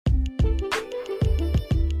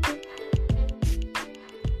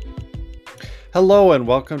Hello and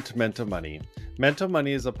welcome to Mental Money. Mental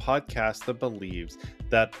Money is a podcast that believes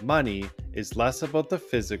that money is less about the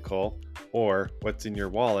physical or what's in your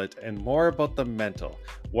wallet and more about the mental.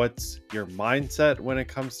 What's your mindset when it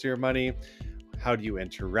comes to your money? How do you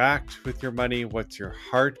interact with your money? What's your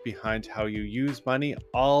heart behind how you use money?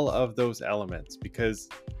 All of those elements, because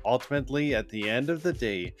ultimately at the end of the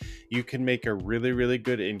day, you can make a really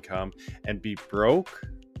good income and be broke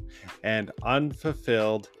and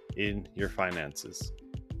unfulfilled in your finances.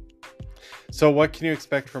 So what can you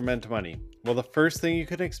expect from Mental Money? Well, the first thing you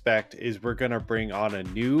can expect is we're going to bring on a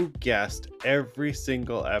new guest every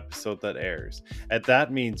single episode that airs. And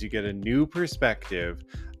that means you get a new perspective,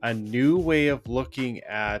 a new way of looking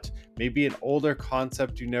at maybe an older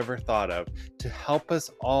concept you never thought of to help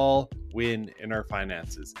us all win in our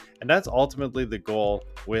finances. And that's ultimately the goal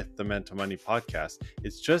with the Mental Money podcast.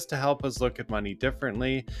 It's just to help us look at money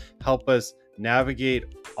differently, help us navigate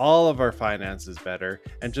all of our finances better,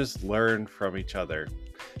 and just learn from each other.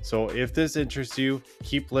 So if this interests you,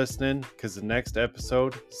 keep listening because the next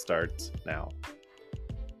episode starts now.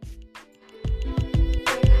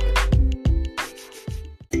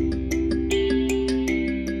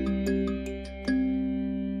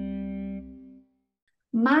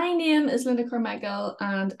 My name is Linda Carmichael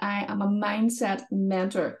and I am a mindset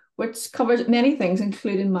mentor, which covers many things,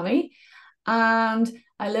 including money. And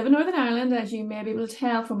I live in Northern Ireland, as you may be able to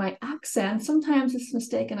tell from my accent. Sometimes it's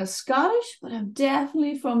mistaken as Scottish, but I'm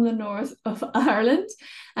definitely from the north of Ireland.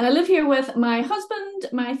 And I live here with my husband,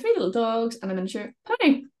 my 3 little dogs, and a miniature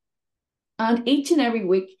pony. And each and every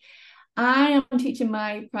week, I am teaching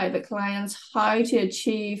my private clients how to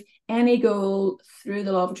achieve any goal through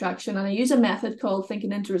the law of attraction. And I use a method called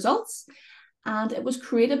thinking into results. And it was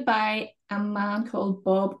created by a man called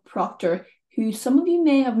Bob Proctor, who some of you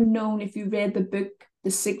may have known if you read the book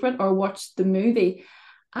The Secret or watched the movie.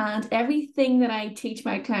 And everything that I teach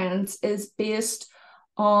my clients is based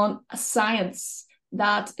on a science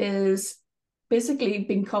that is basically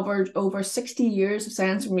been covered over 60 years of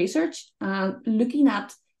science and research and looking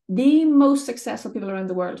at the most successful people around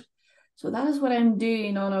the world. So that is what I'm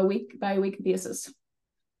doing on a week by week basis.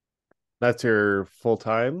 That's your full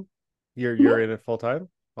time? You're in it full time?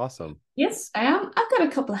 Awesome. Yes, I am. I've got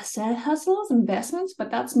a couple of side hustles, investments,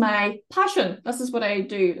 but that's my passion. This is what I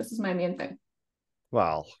do. This is my main thing.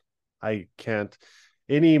 Well, I can't.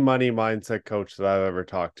 Any money mindset coach that I've ever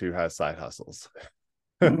talked to has side hustles.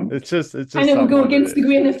 It's just I know, we go against the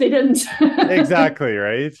grain if they didn't. Exactly,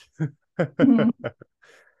 right? Mm-hmm.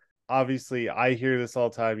 Obviously, I hear this all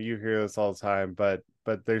the time. You hear this all the time, but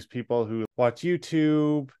there's people who watch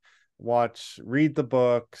YouTube, read the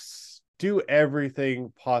books, do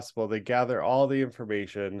everything possible. They gather all the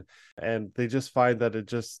information and they just find that it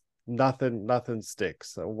just nothing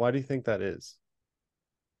sticks. So why do you think that is?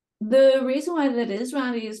 The reason why that is,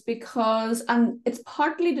 Randy, is because, and it's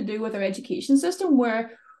partly to do with our education system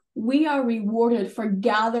where we are rewarded for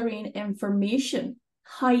gathering information.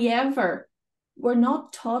 However, we're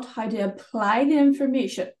not taught how to apply the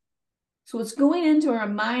information. So it's going into our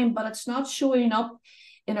mind, but it's not showing up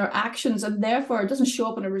in our actions, and therefore it doesn't show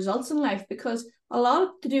up in our results in life, because a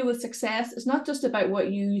lot to do with success is not just about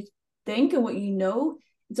what you think and what you know,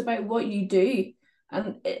 it's about what you do.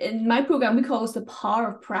 And in my program, we call this the power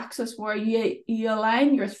of praxis, where you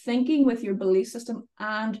align your thinking with your belief system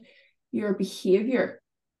and your behavior.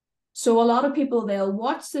 So a lot of people, they'll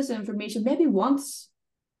watch this information maybe once,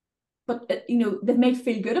 but they might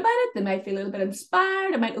feel good about it. They might feel a little bit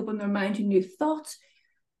inspired. It might open their mind to new thoughts,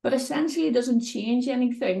 but essentially it doesn't change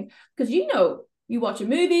anything. Because you watch a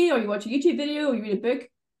movie or you watch a YouTube video or you read a book,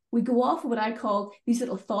 we go off of what I call these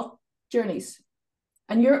little thought journeys.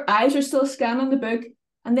 And your eyes are still scanning the book.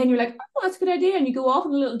 And then you're like, oh, that's a good idea. And you go off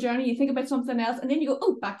on a little journey, you think about something else, and then you go,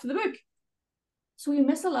 oh, back to the book. So you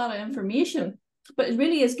miss a lot of information. But it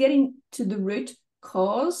really is getting to the root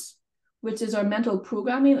cause, which is our mental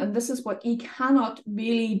programming. And this is what you cannot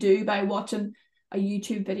really do by watching a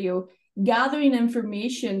YouTube video. Gathering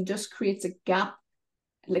information just creates a gap,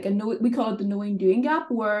 we call it the knowing doing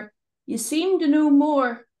gap, where you seem to know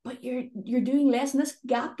more, but you're doing less. And this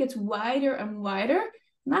gap gets wider and wider.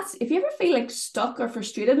 And that's, if you ever feel like stuck or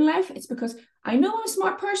frustrated in life, it's because I know I'm a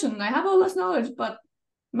smart person and I have all this knowledge, but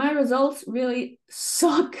my results really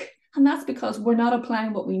suck. And that's because we're not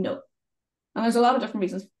applying what we know. And there's a lot of different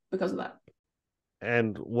reasons because of that.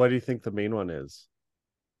 And what do you think the main one is?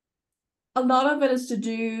 A lot of it is to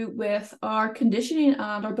do with our conditioning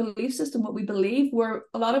and our belief system, what we believe.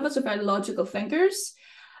 A lot of us are very logical thinkers.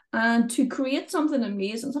 And to create something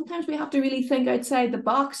amazing, sometimes we have to really think outside the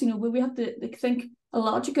box. We have to think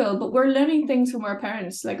illogical, but we're learning things from our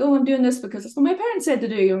parents. Like, oh, I'm doing this because that's what my parents said to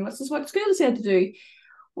do, and this is what school said to do.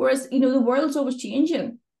 Whereas, the world's always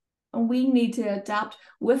changing and we need to adapt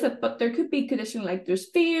with it. But there could be conditioning, like there's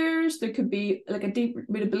fears, there could be like a deep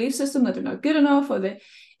rooted belief system that they're not good enough, or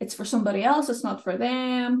it's for somebody else, it's not for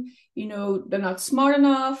them, they're not smart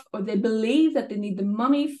enough, or they believe that they need the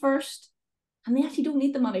money first. And they actually don't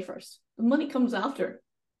need the money first. The money comes after.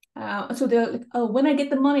 So they're like, oh, when I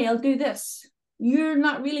get the money, I'll do this. You're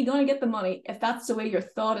not really going to get the money if that's the way your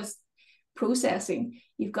thought is processing.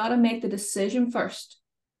 You've got to make the decision first.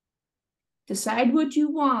 Decide what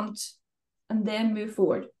you want and then move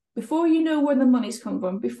forward. Before you know where the money's come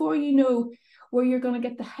from, before you know where you're going to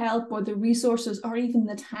get the help or the resources or even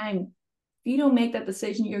the time, if you don't make that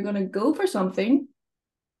decision, you're going to go for something.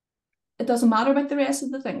 It doesn't matter about the rest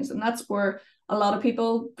of the things. And that's where a lot of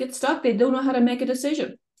people get stuck. They don't know how to make a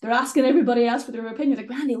decision. They're asking everybody else for their opinion. Like,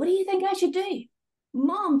 Randy, what do you think I should do?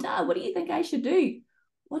 Mom, Dad, what do you think I should do?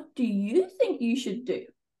 What do you think you should do?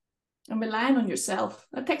 And relying on yourself.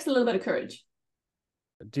 That takes a little bit of courage.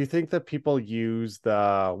 Do you think that people use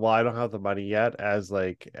well, I don't have the money yet as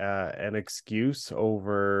like an excuse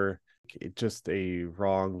over just a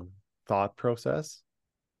wrong thought process?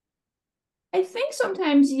 I think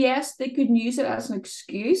sometimes, yes, they could use it as an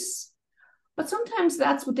excuse, but sometimes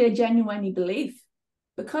that's what they genuinely believe.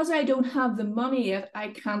 Because I don't have the money yet, I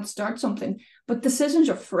can't start something. But decisions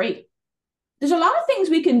are free. There's a lot of things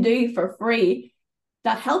we can do for free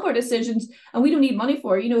that help our decisions, and we don't need money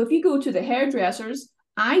for. If you go to the hairdressers,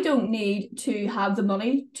 I don't need to have the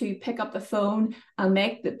money to pick up the phone and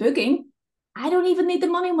make the booking. I don't even need the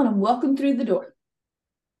money when I'm walking through the door.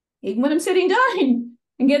 Even when I'm sitting down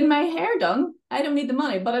and getting my hair done, I don't need the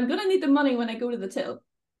money, but I'm going to need the money when I go to the till.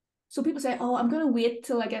 So people say, oh, I'm going to wait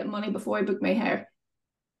till I get money before I book my hair.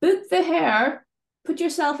 Book the hair, put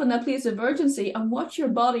yourself in that place of urgency and watch your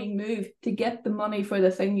body move to get the money for the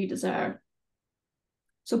thing you desire.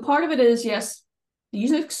 So part of it is, yes, they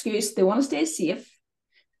use an excuse. They want to stay safe.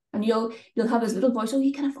 And you'll have this little voice, oh,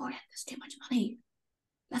 you can afford it. There's too much money.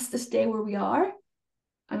 Let's just stay where we are.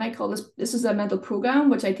 And I call this is a mental program,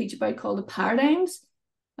 which I teach about, called the paradigms.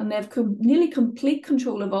 And they have nearly complete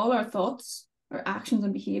control of all our thoughts, our actions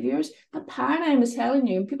and behaviors. That paradigm is telling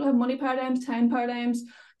you, people have money paradigms, time paradigms,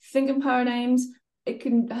 thinking paradigms. It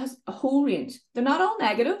has a whole range. They're not all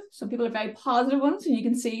negative. Some people are very positive ones, and you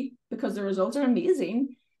can see because the results are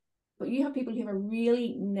amazing. But you have people who have a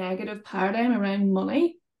really negative paradigm around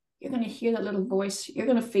money. You're going to hear that little voice. You're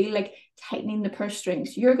going to feel like tightening the purse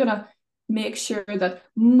strings. You're going to make sure that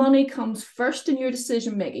money comes first in your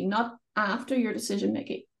decision making, not after your decision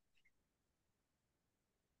making.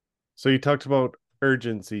 So you talked about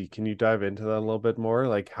urgency. Can you dive into that a little bit more?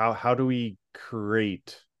 Like how do we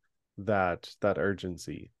create that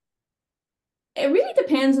urgency? It really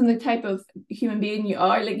depends on the type of human being you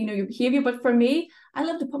are, like, your behavior. But for me, I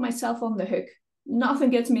love to put myself on the hook. Nothing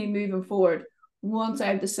gets me moving forward once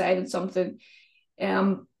I've decided something.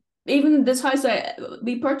 Even this house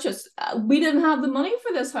we purchased, we didn't have the money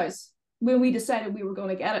for this house when we decided we were going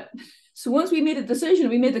to get it. So once we made a decision,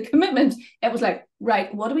 we made the commitment, it was like,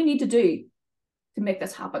 right, what do we need to do to make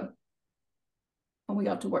this happen? And we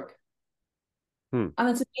got to work. And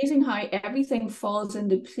it's amazing how everything falls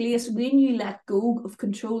into place when you let go of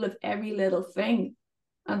control of every little thing.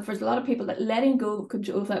 And for a lot of people, that letting go of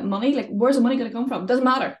control of that money, like, where's the money going to come from? Doesn't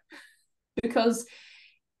matter. Because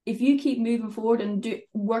if you keep moving forward and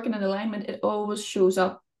working in alignment, it always shows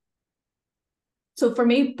up. So for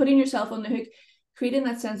me, putting yourself on the hook, creating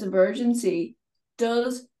that sense of urgency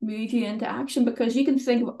does move you into action, because you can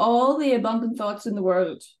think of all the abundant thoughts in the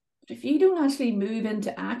world. But if you don't actually move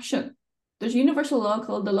into action, there's a universal law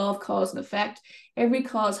called the law of cause and effect. Every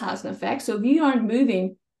cause has an effect. So if you aren't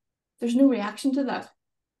moving, there's no reaction to that.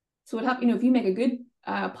 So what happens, if you make a good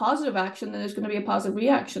positive action, then there's going to be a positive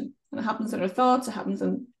reaction. And it happens in our thoughts, it happens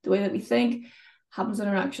in the way that we think, happens in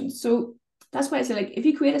our actions. So that's why I say, like, if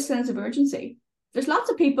you create a sense of urgency, there's lots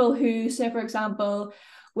of people who say, for example,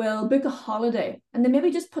 will book a holiday and they maybe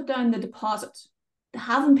just put down the deposit. They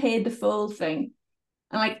haven't paid the full thing.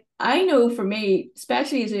 And like, I know for me,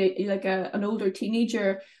 especially as an older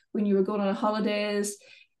teenager, when you were going on holidays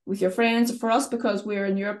with your friends, for us, because we're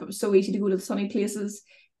in Europe, it was so easy to go to the sunny places.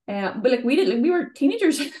 But like we were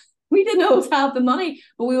teenagers, we didn't always have the money,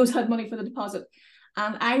 but we always had money for the deposit.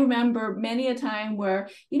 And I remember many a time where,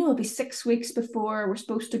 it'd be 6 weeks before we're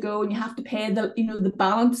supposed to go and you have to pay the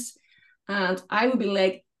balance. And I would be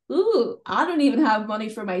like, ooh, I don't even have money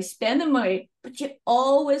for my spending money. But you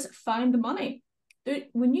always found the money.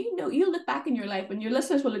 When you know, you'll look back in your life, when your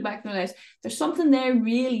listeners will look back in their lives, there's something they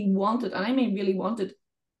really wanted, and I mean really wanted.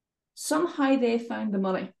 Somehow they found the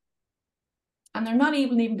money. And they're not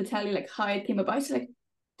even to tell you like how it came about. It's like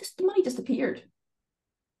the money just appeared.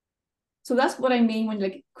 So that's what I mean when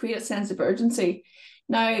like create a sense of urgency.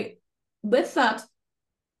 Now, with that,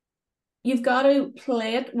 you've got to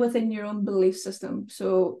play it within your own belief system.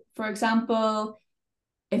 So, for example,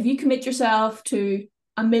 if you commit yourself to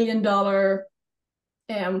 $1 million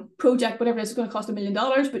project, whatever it is, it's going to cost $1 million,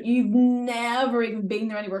 but you've never even been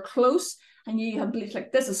there anywhere close, and you have beliefs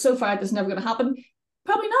like this is so far, this is never going to happen.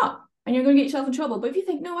 Probably not, and you're going to get yourself in trouble. But if you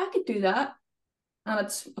think, no, I could do that, and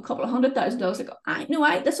it's a couple of $100,000,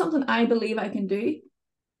 like that's something I believe I can do.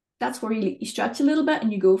 That's where you stretch a little bit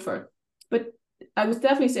and you go for it. But I would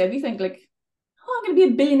definitely say if you think like, oh, I'm going to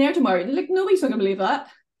be a billionaire tomorrow, like nobody's not going to believe that.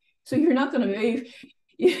 So you're not going to move.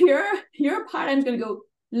 Your paradigm's going to go,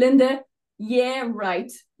 Linda, yeah,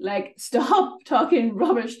 right. Like, stop talking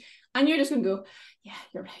rubbish. And you're just going to go, yeah,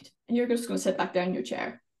 you're right. And you're just going to sit back down in your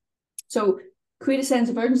chair. So create a sense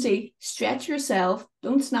of urgency, stretch yourself,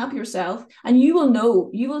 don't snap yourself, and you will know,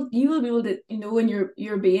 you will be able to, when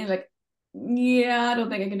you're being like, yeah, I don't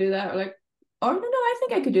think I can do that, or like, or no, I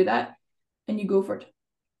think I could do that, and you go for it.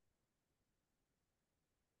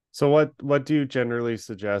 So what do you generally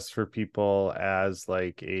suggest for people as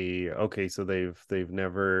like so they've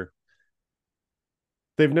never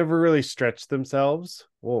really stretched themselves?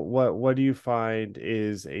 Well, what do you find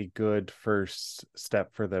is a good first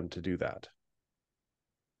step for them to do that?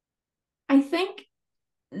 I think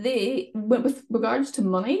with regards to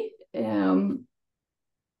money,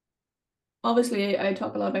 obviously I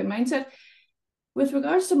talk a lot about mindset. With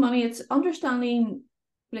regards to money, it's understanding,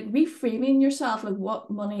 like reframing yourself, like what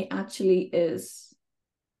money actually is.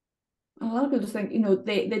 A lot of people just think,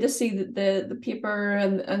 they just see the paper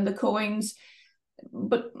and the coins,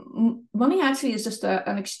 but money actually is just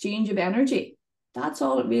an exchange of energy. That's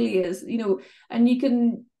all it really is, and you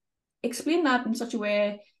can explain that in such a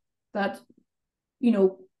way that,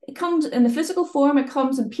 it comes in the physical form, it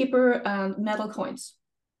comes in paper and metal coins.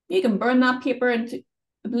 You can burn that paper into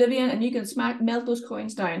oblivion and you can melt those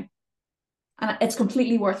coins down, and it's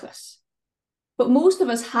completely worthless. But most of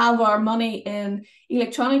us have our money in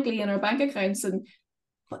electronically in our bank accounts,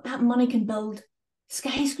 but that money can build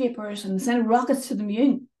skyscrapers and send rockets to the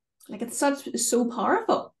moon. Like it's so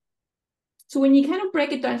powerful. So when you kind of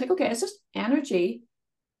break it down, it's like, okay, it's just energy.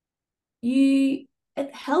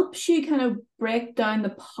 It helps you kind of break down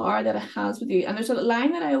the power that it has with you. And there's a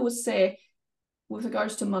line that I always say with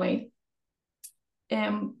regards to money.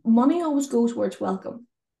 Money always goes where it's welcome.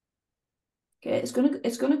 Okay, it's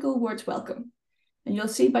gonna go where it's welcome. And you'll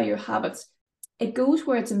see by your habits, it goes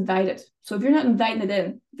where it's invited. So if you're not inviting it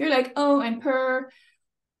in, if you're like, oh, I'm poor,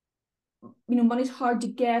 money's hard to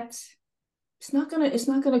get, it's not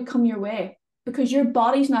gonna come your way, because your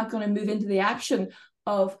body's not gonna move into the action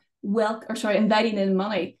of inviting in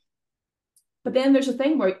money. But then there's a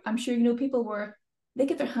thing where I'm sure people where they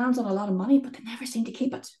get their hands on a lot of money, but they never seem to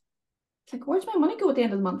keep it. It's like, where's my money go at the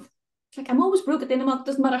end of the month? It's like, I'm always broke at the end of the month.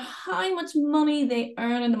 Doesn't matter how much money they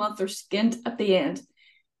earn in the month, they're skint at the end.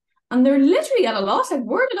 And they're literally at a loss. Like,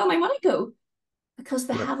 where did all my money go? Because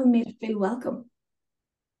they haven't made it feel welcome.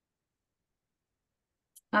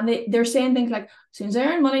 And they're saying things like, as soon as I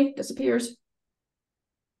earn money, disappears.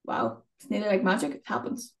 Wow, it's nearly like magic. It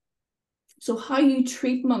happens. So how you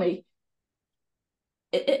treat money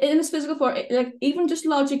in its physical form, like even just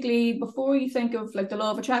logically, before you think of like the law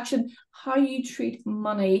of attraction, how you treat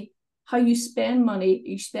money, how you spend money,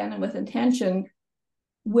 you spend it with intention,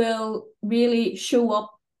 will really show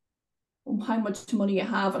up how much money you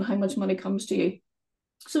have and how much money comes to you.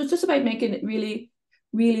 So it's just about making it really,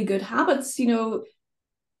 really good habits.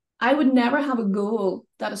 I would never have a goal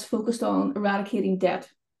that is focused on eradicating debt.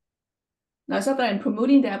 Now, it's not that I'm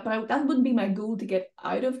promoting debt, but that wouldn't be my goal to get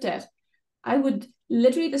out of debt. I would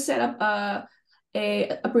literally just set up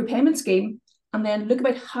a repayment scheme and then look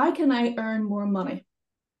about how can I earn more money.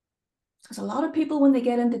 Because a lot of people, when they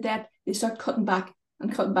get into debt, they start cutting back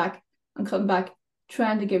and cutting back and cutting back,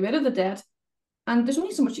 trying to get rid of the debt. And there's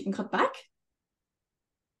only so much you can cut back.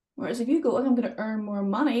 Whereas if you go, I'm going to earn more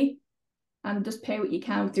money and just pay what you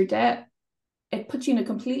can with your debt, it puts you in a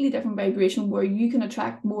completely different vibration where you can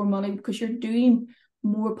attract more money because you're doing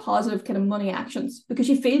more positive kind of money actions, because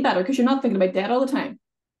you feel better, because you're not thinking about debt all the time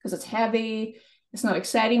because it's heavy, it's not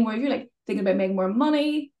exciting, where you're like thinking about making more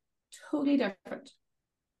money. Totally different.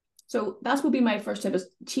 So that's would be my first tip, is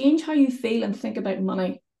change how you feel and think about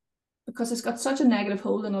money, because it's got such a negative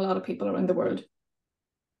hold on a lot of people around the world.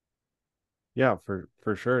 Yeah,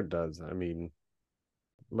 for sure it does. I mean,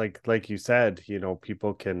 like you said,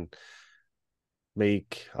 people can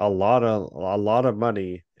make a lot of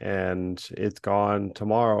money and it's gone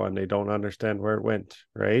tomorrow and they don't understand where it went,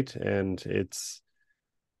 right? And it's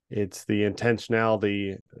the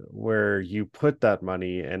intentionality where you put that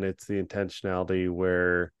money, and it's the intentionality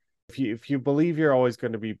where if you believe you're always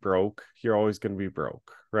going to be broke, you're always going to be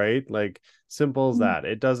broke, right? Like, simple as that.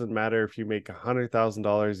 It doesn't matter if you make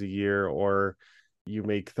 $100,000 a year or you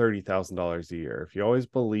make $30,000 a year. If you always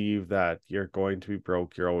believe that you're going to be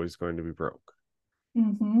broke, you're always going to be broke.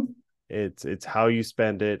 Mm-hmm. It's how you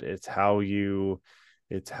spend it. It's how you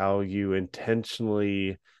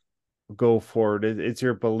intentionally go forward. It's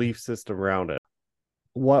your belief system around it.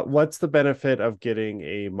 What's the benefit of getting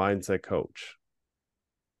a mindset coach?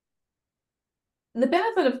 The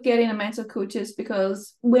benefit of getting a mindset coach is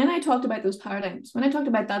because when I talked about those paradigms, when I talked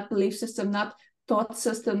about that belief system, that thought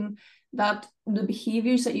system, that the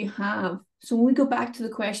behaviors that you have. So when we go back to the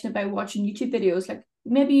question about watching YouTube videos, like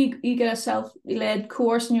maybe you get a self-led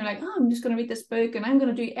course and you're like, oh, I'm just going to read this book and I'm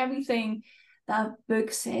going to do everything that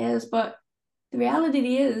book says. But the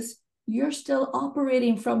reality is you're still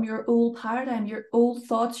operating from your old paradigm, your old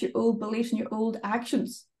thoughts, your old beliefs, and your old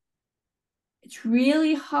actions. It's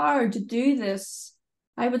really hard to do this.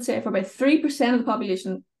 I would say for about 3% of the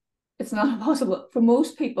population, it's not impossible. For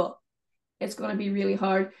most people, it's going to be really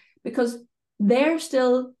hard because they're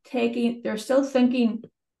still thinking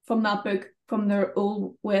from that book, from their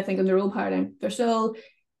old way of thinking, their old paradigm. They're still,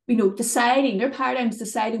 deciding, their paradigm's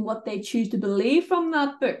deciding what they choose to believe from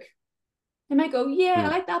that book. They might go, yeah, I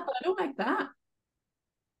Hmm. like that, but I don't like that.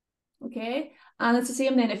 Okay. And it's the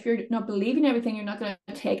same then if you're not believing everything, you're not going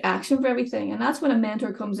to take action for everything. And that's when a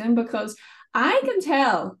mentor comes in because I can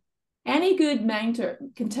tell, any good mentor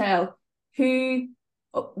can tell who,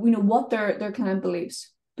 what their kind of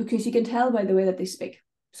beliefs, because you can tell by the way that they speak.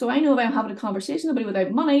 So I know if I'm having a conversation with somebody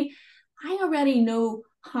without money, I already know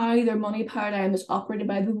how their money paradigm is operated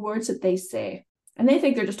by the words that they say. And they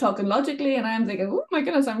think they're just talking logically. And I'm thinking, oh my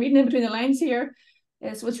goodness, I'm reading in between the lines here.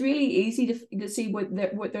 So it's really easy to see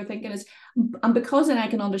what they're thinking is. And because then I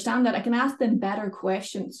can understand that, I can ask them better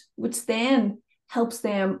questions, which then helps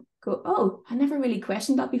them go, oh, I never really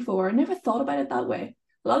questioned that before. I never thought about it that way.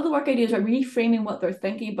 A lot of the work I do is about reframing what they're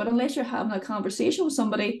thinking. But unless you're having a conversation with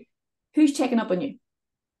somebody, who's checking up on you?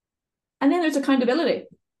 And then there's accountability.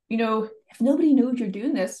 If nobody knows you're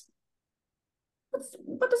doing this,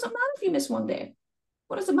 what does it matter if you miss one day?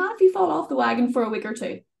 What does it matter if you fall off the wagon for a week or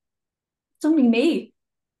two? It's only me.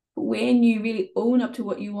 But when you really own up to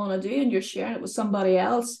what you want to do and you're sharing it with somebody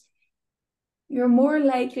else, you're more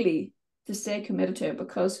likely to stay committed to it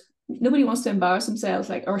because nobody wants to embarrass themselves,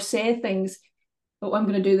 like, or say things, oh, I'm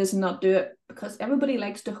going to do this and not do it, because everybody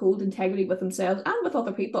likes to hold integrity with themselves and with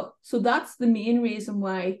other people. So that's the main reason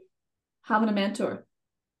why having a mentor,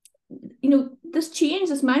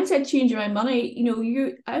 this mindset change around money,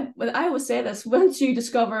 I always say this: once you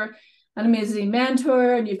discover an amazing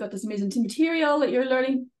mentor and you've got this amazing material that you're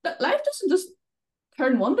learning, that life doesn't just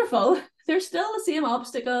turn wonderful. There's still the same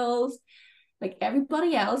obstacles like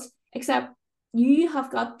everybody else, except you have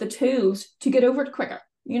got the tools to get over it quicker.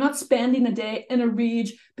 You're not spending a day in a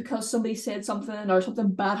rage because somebody said something or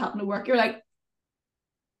something bad happened at work. You're like,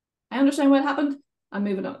 I understand what happened. I'm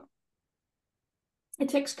moving on. It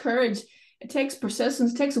takes courage. It takes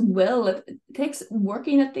persistence. It takes will. It takes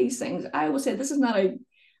working at these things. I always say this is not a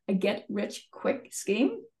get rich quick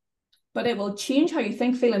scheme, but it will change how you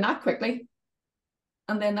think, feel, and act quickly.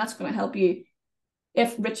 And then that's going to help you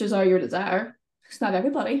if riches are your desire. It's not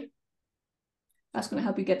everybody. That's going to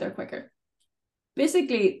help you get there quicker.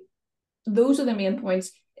 Basically, those are the main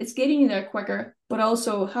points. It's getting you there quicker, but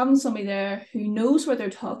also having somebody there who knows what they're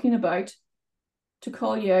talking about to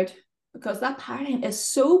call you out, because that paradigm is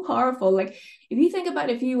so powerful. Like, if you think about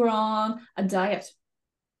if you were on a diet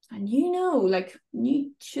and like,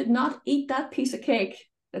 you should not eat that piece of cake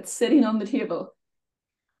that's sitting on the table.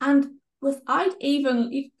 And without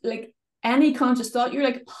even like any conscious thought, you're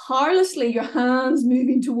like powerlessly, your hands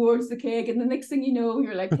moving towards the cake. And the next thing you know,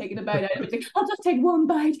 you're like taking a bite out of it. Like, I'll just take one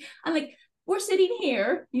bite. And like, we're sitting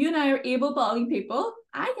here, you and I are able-bodied people.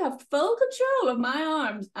 I have full control of my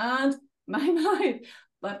arms and my mouth.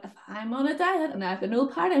 But if I'm on a diet and I have an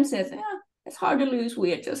old paradigm says, yeah, it's hard to lose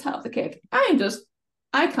weight, just have the cake.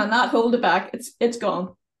 I cannot hold it back. It's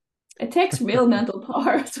gone. It takes real mental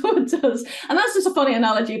power, so it does. And that's just a funny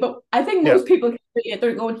analogy, but I think Yeah, most people can relate.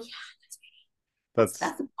 They're going, yeah, that's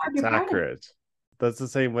that's a part of that's your paradigm. accurate. That's the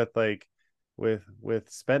same with like with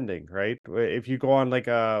spending, right? If you go on like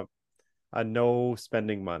a no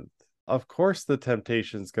spending month, of course the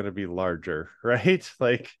temptation is going to be larger, right?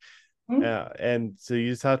 Like, And so you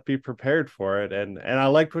just have to be prepared for it. And I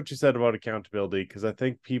liked what you said about accountability, because I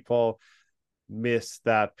think people miss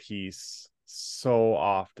that piece so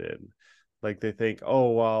often. Like they think,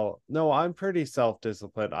 oh, well, no, I'm pretty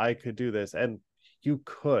self-disciplined, I could do this. And you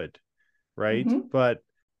could, right? Mm-hmm. But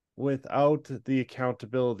without the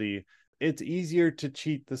accountability, it's easier to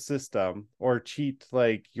cheat the system or cheat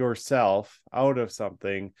like yourself out of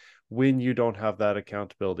something when you don't have that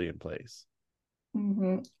accountability in place.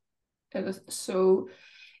 Mm-hmm. It is so,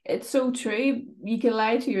 it's so true. You can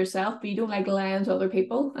lie to yourself, but you don't like lying to other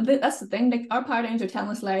people. And that's the thing. Like our paradigms are telling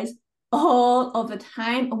us lies all of the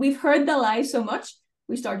time. We've heard the lie so much,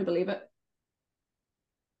 we start to believe it.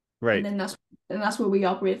 And Right. then that's where we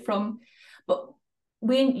operate from. But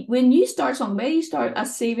when you start something, when you start a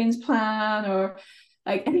savings plan, or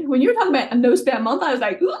like when you were talking about a no spend month, I was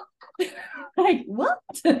like, like what?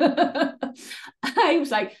 I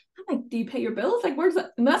was like, I'm like, do you pay your bills? Like, where's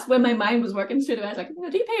that? And that's when my mind was working straight away. I was like,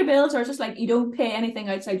 do you pay your bills, or it's just like you don't pay anything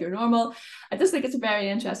outside your normal? I just think it's a very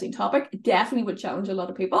interesting topic. It definitely would challenge a lot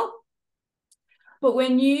of people. But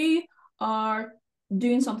when you are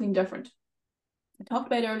doing something different, I talked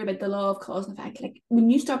about earlier about the law of cause and effect. Like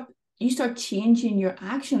when you start changing your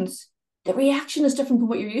actions, the reaction is different from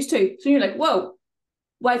what you're used to. So you're like, whoa,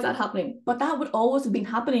 why is that happening? But that would always have been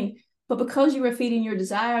happening. But because you were feeding your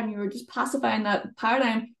desire and you were just pacifying that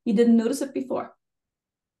paradigm, you didn't notice it before.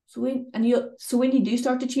 So when you do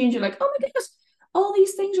start to change, you're like, oh my goodness, all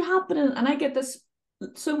these things are happening. And I get this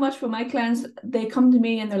so much from my clients. They come to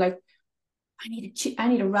me and they're like, I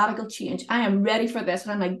need a radical change. I am ready for this.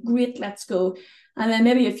 And I'm like, great, let's go. And then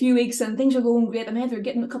maybe a few weeks and things are going great. And maybe they're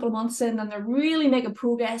getting a couple of months in and they're really making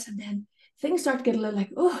progress. And then things start to get a little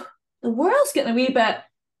like, oh, the world's getting a wee bit.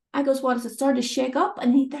 I goes, what, does it start to shake up?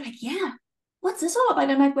 And they're like, yeah, what's this all about?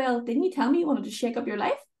 And I'm like, well, didn't you tell me you wanted to shake up your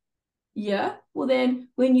life? Yeah. Well, then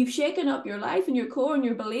when you've shaken up your life and your core and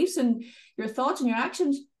your beliefs and your thoughts and your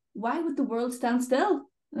actions, why would the world stand still?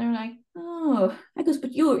 And they're like, oh, I goes,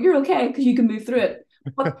 but you're okay because you can move through it.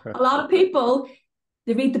 But a lot of people,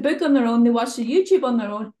 they read the book on their own, they watch the YouTube on their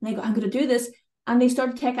own, and they go, I'm going to do this. And they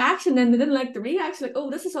start to take action, and they didn't like the reaction, like, oh,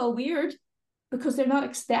 this is all weird because they're not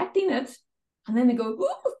expecting it. And then they go,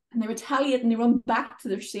 ooh, and they retaliate and they run back to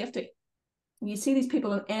their safety. And you see these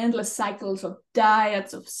people in endless cycles of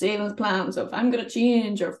diets, of savings plans, of I'm going to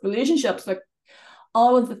change, or relationships, like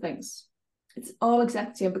all of the things. It's all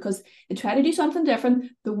exactly the same because they try to do something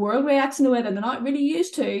different. The world reacts in a way that they're not really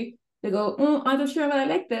used to. They go, I'm not sure if I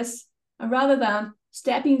like this. And rather than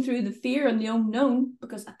stepping through the fear and the unknown,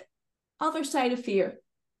 because at the other side of fear,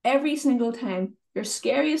 every single time, your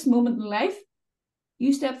scariest moment in life,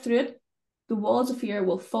 you step through it, the walls of fear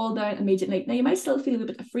will fall down immediately. Now, you might still feel a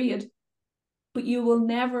bit afraid, but you will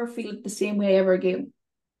never feel it the same way ever again.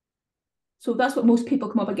 So that's what most people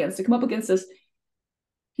come up against. They come up against this,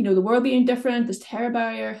 the world being different, this terror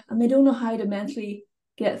barrier, and they don't know how to mentally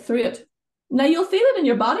get through it. Now you'll feel it in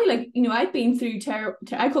your body. Like, I've been through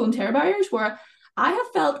I call them terror barriers, where I have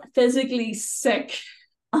felt physically sick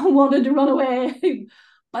and wanted to run away.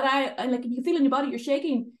 But I like, you feel in your body, you're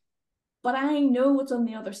shaking, but I know what's on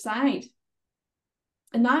the other side.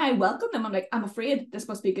 And now I welcome them. I'm like, I'm afraid, this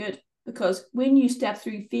must be good. Because when you step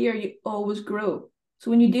through fear, you always grow. So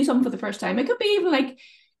when you do something for the first time, it could be even like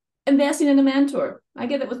investing in a mentor. I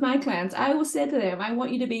get it with my clients. I always say to them, I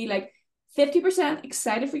want you to be like 50%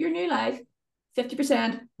 excited for your new life,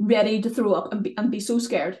 50% ready to throw up and be so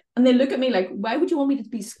scared. And they look at me like, why would you want me to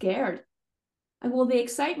be scared? And well, the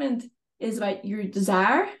excitement is about your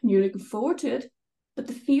desire and you're looking forward to it. But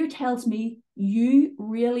the fear tells me you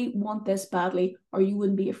really want this badly, or you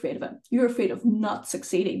wouldn't be afraid of it. You're afraid of not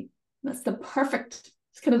succeeding. It's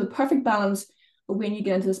kind of the perfect balance of when you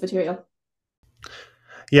get into this material.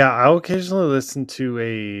 Yeah, I'll occasionally listen to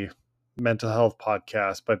a mental health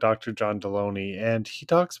podcast by Dr. John Deloney, and he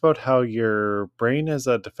talks about how your brain is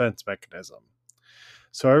a defense mechanism.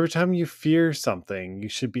 So every time you fear something, you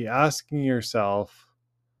should be asking yourself,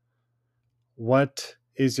 what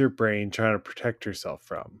is your brain trying to protect yourself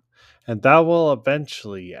from? And that will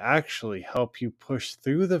eventually actually help you push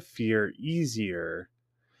through the fear easier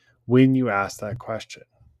when you ask that question.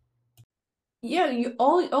 Yeah,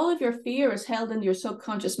 all of your fear is held in your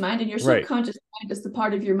subconscious mind, and your Right. subconscious mind is the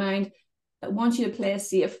part of your mind that wants you to play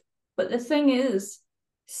safe. But the thing is,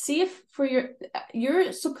 safe for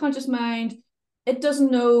your subconscious mind, it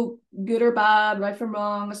doesn't know good or bad, right from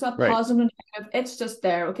wrong. It's not Right. positive or negative. It's just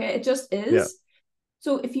there, okay? It just is. Yeah.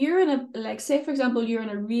 So if you're in a, like, say for example, you're in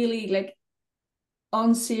a really like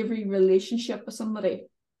unsavory relationship with somebody,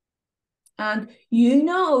 and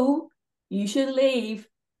you should leave,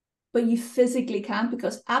 but you physically can't,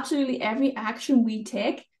 because absolutely every action we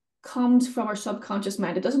take comes from our subconscious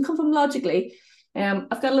mind. It doesn't come from logically. I've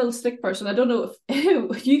got a little stick person. I don't know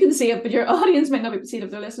if you can see it, but your audience might not be able to see it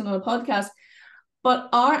if they're listening on a podcast. But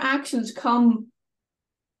our actions come,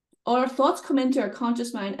 our thoughts come into our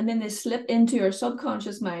conscious mind, and then they slip into our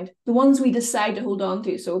subconscious mind, the ones we decide to hold on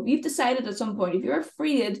to. So if you've decided at some point, if you're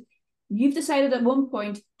afraid, you've decided at one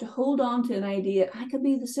point to hold on to an idea. It could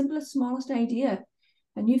be the simplest, smallest idea,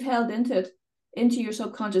 and you've held into it, into your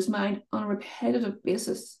subconscious mind on a repetitive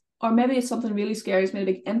basis. Or maybe it's something really scary, it's made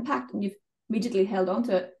a big impact, and you've immediately held on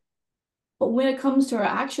to it. But when it comes to our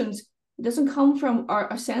actions, it doesn't come from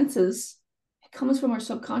our senses. It comes from our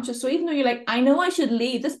subconscious. So even though you're like, I know I should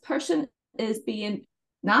leave, this person is being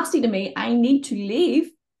nasty to me, I need to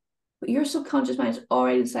leave, but your subconscious mind has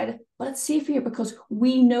already decided, but it's safe here because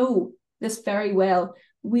we know this very well.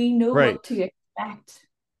 We know what to expect.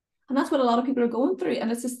 And that's what a lot of people are going through.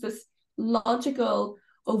 And it's just this logical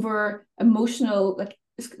over emotional, like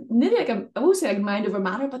it's maybe like I won't say like mind over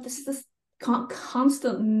matter, but this is this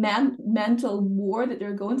constant mental war that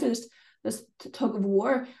they're going through, this tug of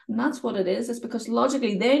war. And that's what it is. It's because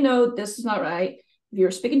logically they know this is not right. If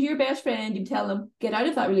you're speaking to your best friend, you tell them, get out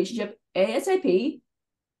of that relationship ASAP.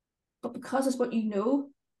 But because it's what you know,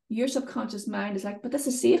 your subconscious mind is like, but this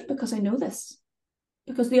is safe because I know this.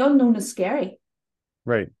 Because the unknown is scary.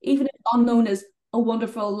 Right. Even if unknown is a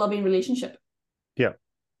wonderful, loving relationship. Yeah.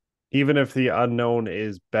 Even if the unknown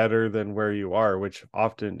is better than where you are, which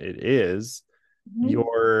often it is,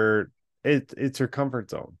 it's your comfort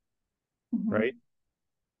zone, right?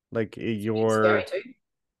 Like your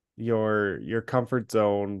comfort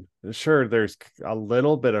zone. Sure, there's a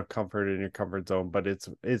little bit of comfort in your comfort zone, but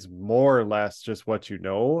it's more or less just what you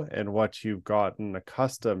know and what you've gotten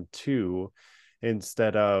accustomed to,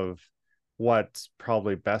 instead of what's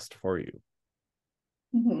probably best for you.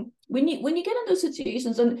 When you get in those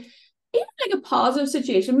situations, and even like a positive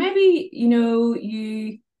situation, maybe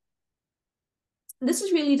this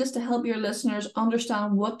is really just to help your listeners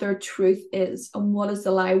understand what their truth is and what is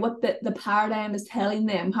the lie, what the paradigm is telling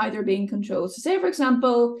them, how they're being controlled. So say, for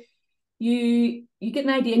example, you get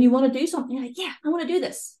an idea and you want to do something, you're like, yeah, I want to do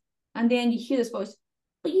this. And then you hear this voice,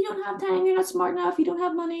 but you don't have time, you're not smart enough, you don't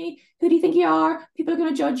have money, who do you think you are? People are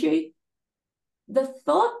going to judge you. The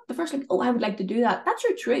first like, oh, I would like to do that. That's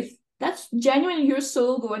your truth. That's genuinely your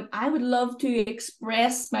soul going, I would love to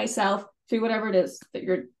express myself through whatever it is that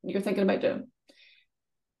you're thinking about doing.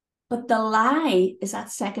 But the lie is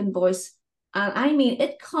that second voice. And I mean,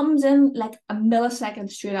 it comes in like a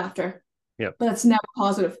millisecond straight after. Yeah. But it's never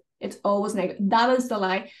positive. It's always negative. That is the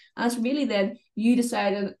lie. And it's really then you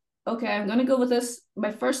decided, okay, I'm going to go with this.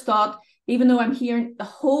 My first thought, even though I'm hearing the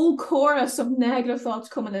whole chorus of negative thoughts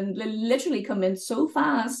coming in, they literally come in so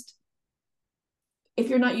fast. If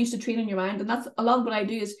you're not used to training your mind, and that's a lot of what I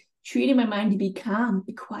do, is training my mind to be calm,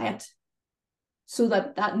 be quiet, so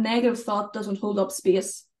that that negative thought doesn't hold up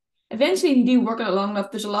space. Eventually, if you do work on it long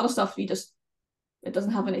enough, there's a lot of stuff it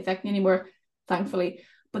doesn't have any effect anymore, thankfully.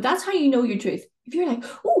 But that's how you know your truth. If you're like,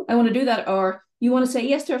 oh, I want to do that, or you want to say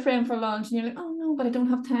yes to a friend for lunch, and you're like, oh no, but I don't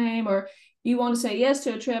have time, or you want to say yes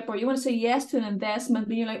to a trip, or you want to say yes to an investment,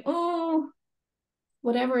 but you're like, oh,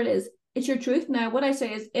 whatever it is, it's your truth. Now, what I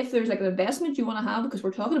say is, if there's like an investment you want to have, because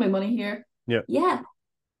we're talking about money here, yeah,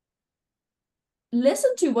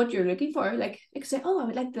 listen to what you're looking for. Like say, oh, I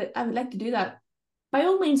would like to do that. By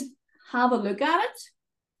all means, have a look at it.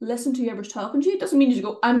 Listen to whoever's talking to you. It doesn't mean you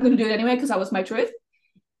go, I'm going to do it anyway because that was my truth.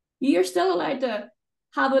 You're still allowed to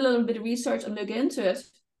have a little bit of research and look into it.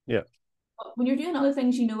 Yeah. But when you're doing other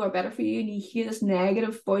things you know are better for you, and you hear this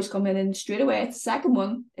negative voice come in, and straight away, it's the second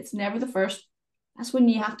one. It's never the first. That's when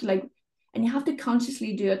you have to and you have to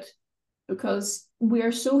consciously do it, because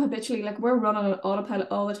we're so habitually, like, we're running on autopilot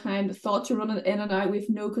all the time. The thoughts are running in and out. We have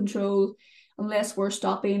no control unless we're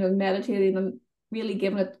stopping and meditating and really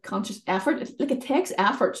giving it conscious effort. It takes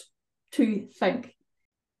effort to think.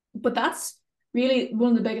 But that's really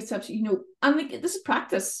one of the biggest steps, and this is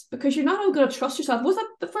practice, because you're not all going to trust yourself. Was that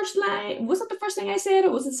the first line? Was that the first thing I said,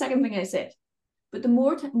 or was it the second thing I said? But the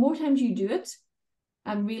more times you do it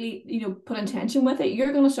and really, put intention with it,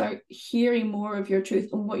 you're going to start hearing more of your truth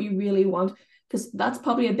and what you really want. Because that's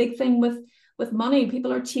probably a big thing with money.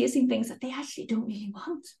 People are chasing things that they actually don't really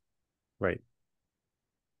want. Right.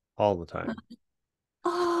 All the time.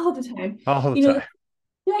 All the time. All the time.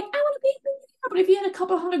 You're like, I want to be a millionaire, but if you had a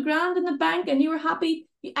couple $100,000 in the bank and you were happy,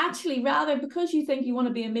 you actually rather, because you think you want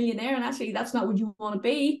to be a millionaire and actually that's not what you want to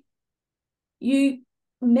be, you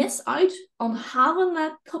miss out on having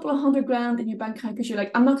that couple of $100,000 in your bank account because you're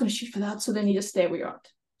like, I'm not going to shoot for that. So then you just stay where you're at.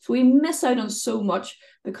 So we miss out on so much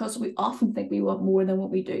because we often think we want more than what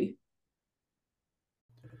we do.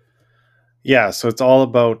 Yeah, so it's all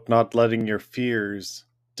about not letting your fears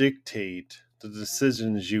dictate the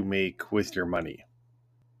decisions you make with your money.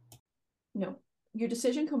 No, your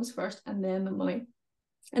decision comes first and then the money.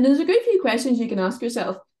 And there's a great few questions you can ask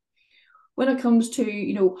yourself when it comes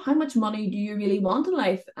to, how much money do you really want in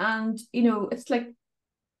life? And, it's like,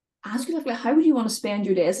 ask yourself, like, how would you want to spend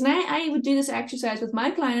your days? And I would do this exercise with my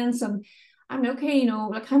clients, and I'm like, okay,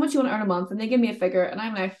 like, how much you want to earn a month? And they give me a figure, and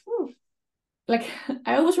I'm like, whew. Like,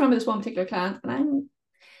 I always remember this one particular client, and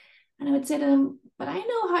I would say to them, but I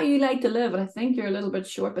know how you like to live, and I think you're a little bit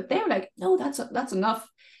short. But they were like, no, that's enough.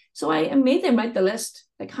 So I made them write the list.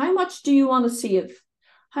 Like, how much do you want to save?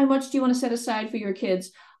 How much do you want to set aside for your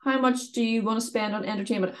kids? How much do you want to spend on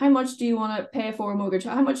entertainment? How much do you want to pay for a mortgage?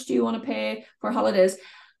 How much do you want to pay for holidays?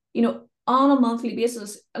 On a monthly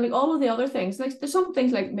basis, and like all of the other things. Like, there's some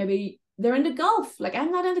things like maybe they're into golf. Like,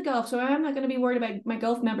 I'm not into golf, so I'm not going to be worried about my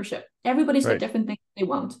golf membership. Everybody's got Right. different things they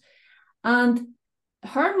want. And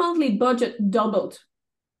her monthly budget doubled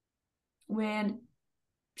when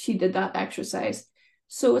she did that exercise.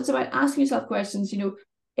 So it's about asking yourself questions.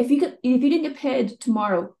 If you didn't get paid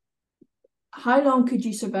tomorrow, how long could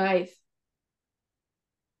you survive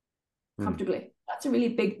comfortably? That's a really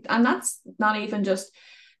big, and that's not even just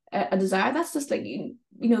a desire. That's just like,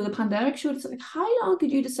 the pandemic showed us, like, how long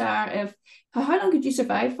could you desire how long could you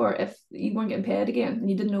survive for if you weren't getting paid again and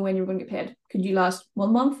you didn't know when you were going to get paid? Could you last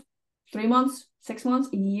 1 month, 3 months, 6 months,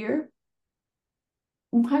 a year?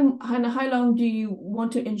 How long do you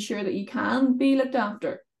want to ensure that you can be looked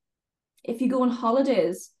after? If you go on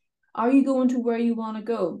holidays, are you going to where you want to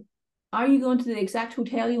go? Are you going to the exact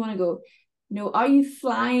hotel you want to go? Are you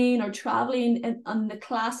flying or traveling on the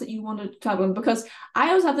class that you want to travel in? Because I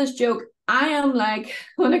always have this joke. I am like,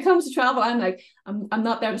 when it comes to travel, I'm like, I'm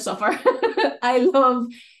not there to suffer. I love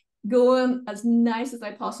going as nice as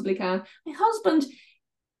I possibly can. My husband,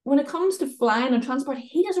 when it comes to flying and transport,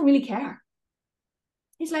 he doesn't really care.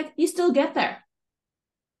 He's like, you still get there,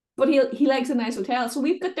 but he likes a nice hotel. So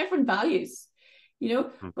we've got different values.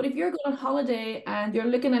 But if you're going on holiday and you're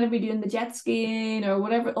looking at everybody doing the jet skiing or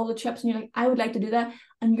whatever, all the trips, and you're like, I would like to do that,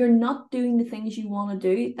 and you're not doing the things you want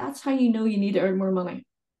to do, that's how you know you need to earn more money.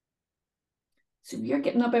 So if you're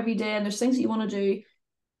getting up every day and there's things that you want to do,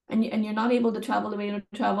 and you're not able to travel the way you want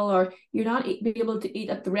to travel, or you're not able to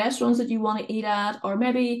eat at the restaurants that you want to eat at, or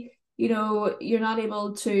maybe, you're not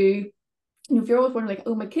able to, if you're always wondering, like,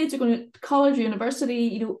 oh, my kids are going to college or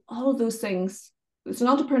university, all of those things. There's an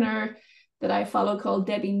entrepreneur that I follow called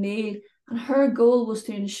Debbie Neal, and her goal was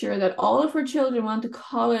to ensure that all of her children went to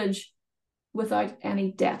college without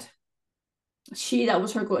any debt. That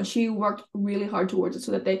was her goal, and she worked really hard towards it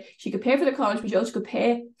so that she could pay for their college, but she also could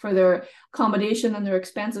pay for their accommodation and their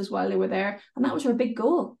expenses while they were there. And that was her big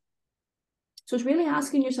goal. So it's really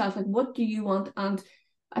asking yourself, like, what do you want? And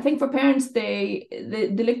I think for parents, they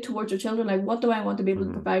look towards their children, like, what do I want to be able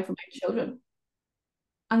to provide for my children?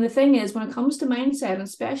 And the thing is, when it comes to mindset, and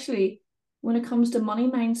especially when it comes to money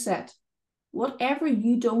mindset, whatever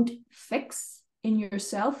you don't fix in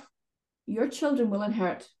yourself, your children will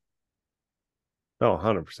inherit. Oh,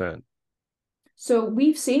 100%. So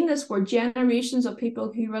we've seen this for generations of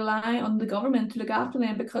people who rely on the government to look after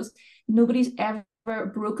them because nobody's ever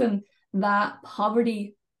broken that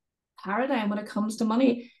poverty paradigm when it comes to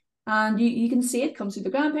money. And you can see it comes through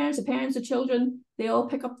the grandparents, the parents, the children, they all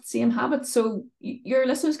pick up the same habits. So your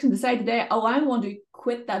listeners can decide today, oh, I want to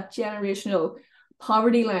quit that generational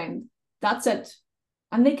poverty line. That's it.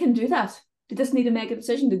 And they can do that. They just need to make a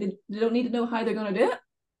decision. They don't need to know how they're going to do it,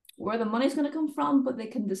 where the money's going to come from, but they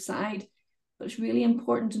can decide. But it's really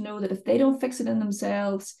important to know that if they don't fix it in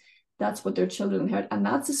themselves, that's what their children inherit. And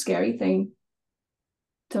that's a scary thing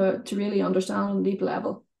to really understand on a deep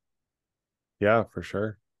level. Yeah, for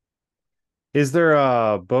sure. Is there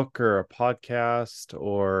a book or a podcast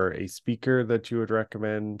or a speaker that you would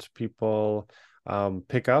recommend people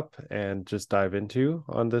pick up and just dive into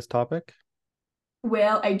on this topic?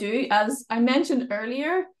 Well, I do. As I mentioned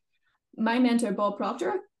earlier, my mentor, Bob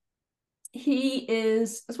Proctor, he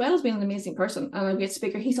is, as well as being an amazing person and a great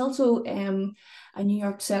speaker, he's also a New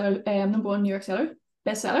York seller, number one New York seller,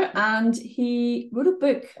 bestseller, and he wrote a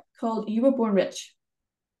book called You Were Born Rich.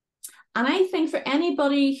 And I think for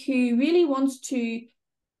anybody who really wants to,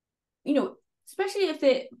 especially if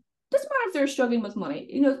they, doesn't matter if they're struggling with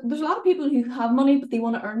money, there's a lot of people who have money, but they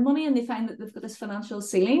want to earn money and they find that they've got this financial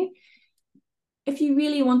ceiling. If you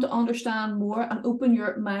really want to understand more and open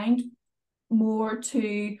your mind more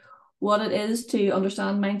to what it is to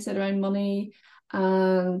understand mindset around money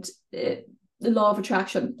and the law of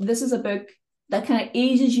attraction, this is a book that kind of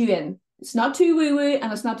eases you in. It's not too woo-woo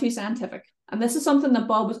and it's not too scientific. And this is something that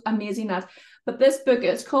Bob was amazing at. But this book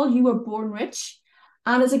is called You Were Born Rich.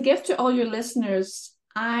 And as a gift to all your listeners,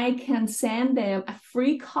 I can send them a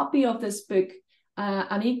free copy of this book,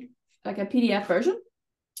 like a PDF version,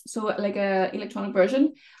 so like a electronic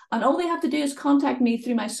version. And all they have to do is contact me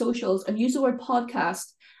through my socials and use the word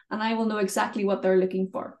podcast, and I will know exactly what they're looking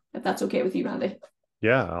for, if that's okay with you, Randy.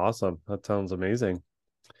 Yeah, awesome. That sounds amazing.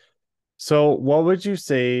 So, what would you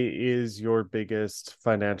say is your biggest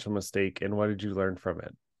financial mistake and what did you learn from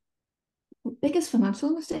it? Biggest financial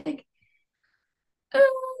mistake?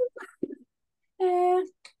 Uh,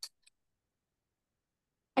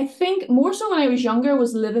 I think more so when I was younger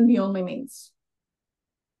was living beyond my means.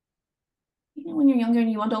 You know, when you're younger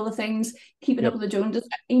and you want all the things, keeping up Yep. with the Joneses.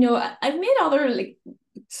 You know, I've made other like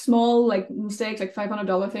small like mistakes, like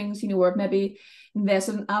 $500 things. You know, where I've maybe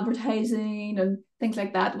invested in advertising and things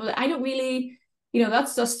like that. But I don't really, you know,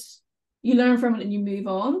 that's just you learn from it and you move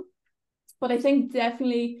on. But I think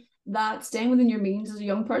definitely that staying within your means as a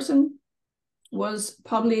young person was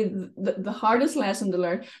probably the hardest lesson to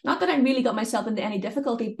learn. Not that I really got myself into any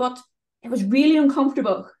difficulty, but it was really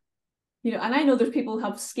uncomfortable. You know, and I know there's people who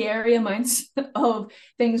have scary amounts of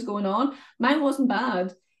things going on. Mine wasn't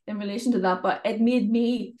bad in relation to that, but it made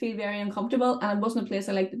me feel very uncomfortable, and it wasn't a place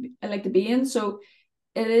I like to be in. So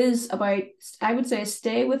it is about, I would say,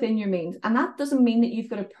 stay within your means, and that doesn't mean that you've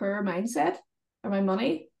got a poor mindset around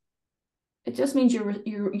money. It just means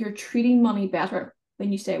you're treating money better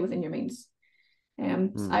when you stay within your means. So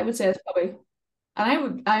Hmm. I would say it's probably,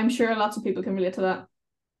 and I'm sure lots of people can relate to that.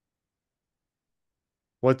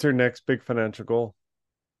 What's your next big financial goal?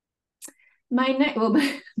 My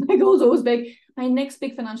goal is always big. My next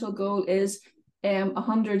big financial goal is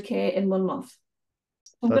 100K in 1 month.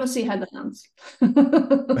 I'm gonna That's see how that ends.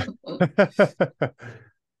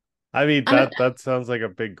 I mean And it, that sounds like a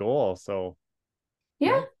big goal. So, yeah,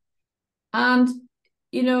 yeah. and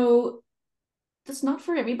you know, that's not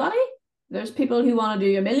for everybody. There's people who want to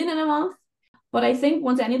do 1 million in a month. But I think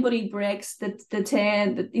once anybody breaks the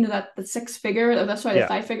 10, you know, that the six figure, or that's sorry, the Yeah.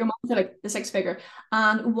 5 figure month, like the six figure.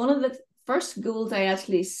 And one of the first goals I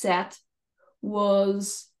actually set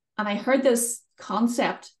was, and I heard this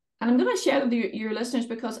concept, and I'm going to share it with your listeners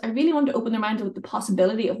because I really want to open their mind to the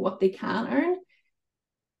possibility of what they can earn.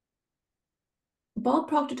 Bob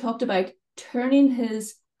Proctor talked about turning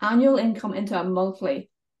his annual income into a monthly.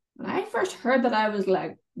 When I first heard that, I was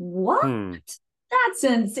like, what? Hmm. That's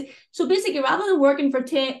insane. So basically, rather than working for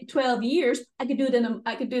 10, 12 years, I could do it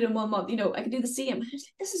in 1 month. You know, I could do the same. I was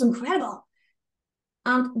like, this is incredible.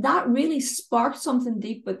 And that really sparked something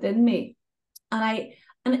deep within me. And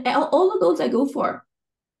all the goals I go for,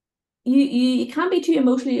 you can't be too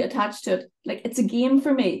emotionally attached to it. Like it's a game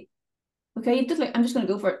for me. Okay, you just like I'm just gonna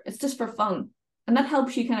go for it. It's just for fun, and that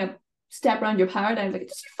helps you kind of step around your paradigm. Like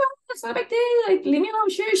it's just for fun. It's not a big deal. Like leave me alone,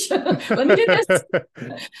 shush. Let me do this.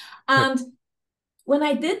 And when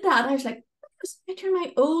I did that, I was like, I turned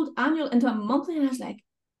my old annual into a monthly, and I was like,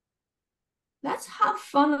 let's have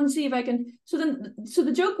fun and see if I can. So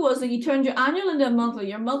the joke was that you turned your annual into a monthly,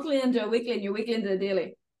 your monthly into a weekly, and your weekly into a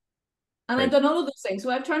daily. And I've Right. done all of those things.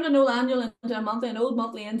 So I've turned an old annual into a monthly, an old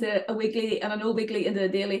monthly into a weekly, and an old weekly into a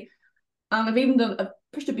daily. And I've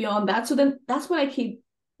pushed it beyond that. So then that's what I keep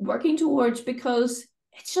working towards because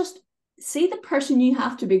it's just see the person you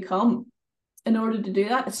have to become in order to do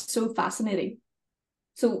that. It's so fascinating.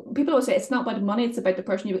 So people always say it's not about the money, it's about the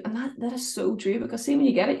person you, and that is so true because see when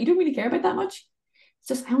you get it, you don't really care about that much. It's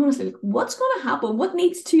just I want to say like, what's going to happen? What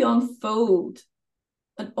needs to unfold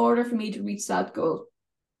in order for me to reach that goal?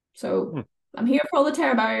 So Hmm. I'm here for all the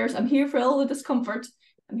terror barriers. I'm here for all the discomfort.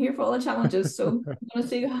 I'm here for all the challenges. So I'm gonna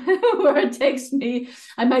see where it takes me.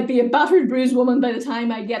 I might be a battered, bruised woman by the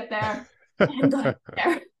time I get there. I'm gonna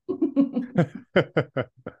get there.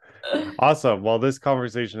 Awesome. Well, this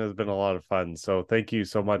conversation has been a lot of fun. So thank you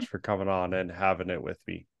so much for coming on and having it with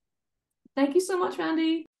me. Thank you so much,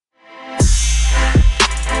 Randy.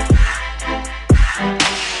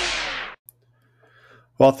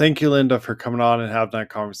 Well, thank you, Linda, for coming on and having that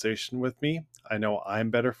conversation with me. I know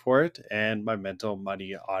I'm better for it, and my mental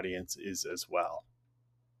money audience is as well.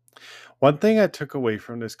 One thing I took away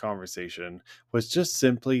from this conversation was just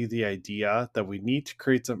simply the idea that we need to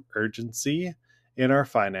create some urgency in our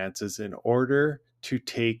finances in order to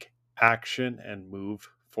take action and move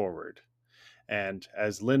forward. And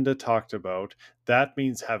as Linda talked about, that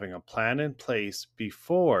means having a plan in place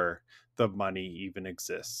before the money even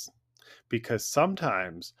exists. Because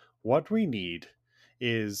sometimes what we need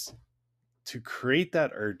is to create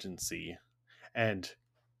that urgency and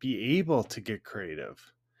be able to get creative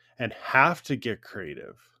and have to get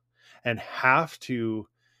creative and have to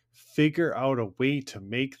figure out a way to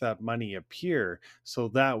make that money appear so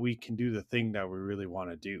that we can do the thing that we really want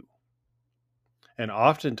to do. And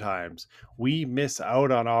oftentimes we miss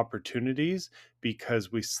out on opportunities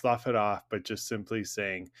because we slough it off by just simply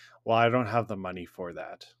saying, well, I don't have the money for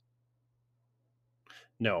that.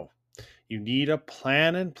 No, you need a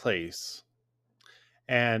plan in place.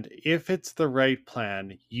 And if it's the right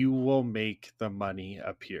plan, you will make the money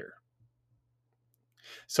appear.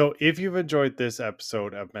 So if you've enjoyed this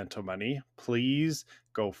episode of Mental Money, please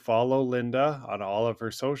go follow Linda on all of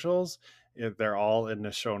her socials. They're all in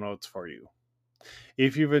the show notes for you.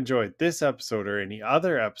 If you've enjoyed this episode or any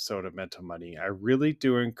other episode of Mental Money, I really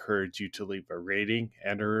do encourage you to leave a rating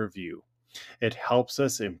and a review. It helps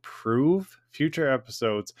us improve future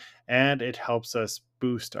episodes and it helps us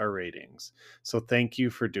boost our ratings. So thank you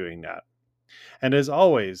for doing that. And as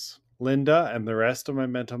always, Linda and the rest of my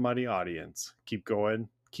Mental Money audience, keep going,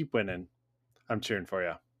 keep winning. I'm cheering for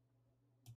you.